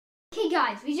Okay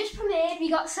guys, we just premiered. We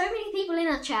got so many people in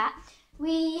our chat.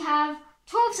 We have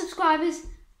 12 subscribers,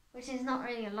 which is not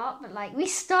really a lot, but like we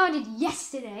started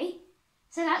yesterday.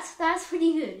 So that's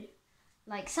pretty good.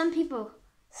 Like some people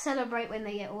celebrate when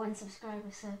they get 1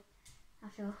 subscriber, so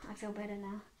I feel better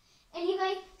now.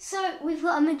 Anyway, so we've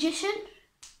got a magician.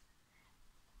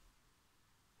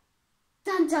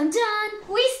 Dun dun dun!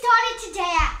 We started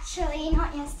today actually,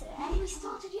 not yesterday. Oh, we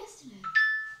started yesterday.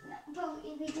 But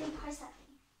we didn't post that thing.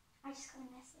 I just got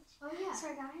a message. Oh yeah.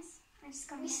 Sorry guys, I just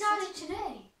got a We message. started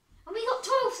today. And we got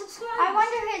 12 subscribers. I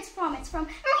wonder who it's from. It's from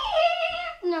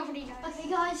nobody knows. Okay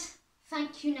guys,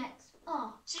 thank you next.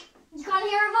 Oh. You can't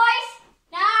hear her voice?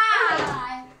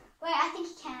 No! Wait, I think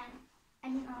he can. I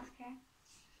didn't ask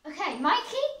her. Okay,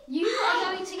 Mikey, you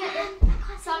are going to get the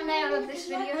thumbnail of this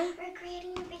video. We're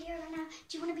creating a video right now.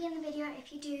 Do you want to be in the video?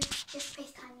 If you do, just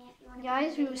FaceTime me if you want to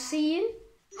Guys, be we in the will video. see you.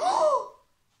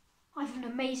 I have an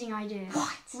amazing idea.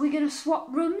 What? We're going to swap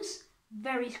rooms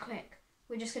very quick.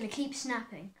 We're just going to keep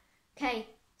snapping. Okay,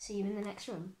 see you in the next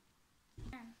room.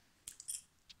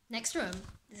 Next room.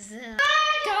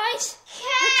 Guys,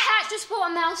 the cat just put a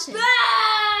mouse in.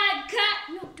 Bad cat!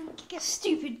 No, don't get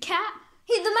stupid cat.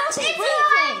 Hey, the mouse is It's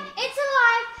breathing. alive! It's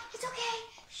alive! It's okay.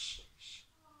 Shh, shh.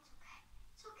 It's okay.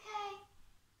 It's okay.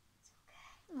 It's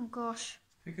okay. Oh gosh.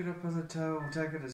 Pick it up with a toe, take it as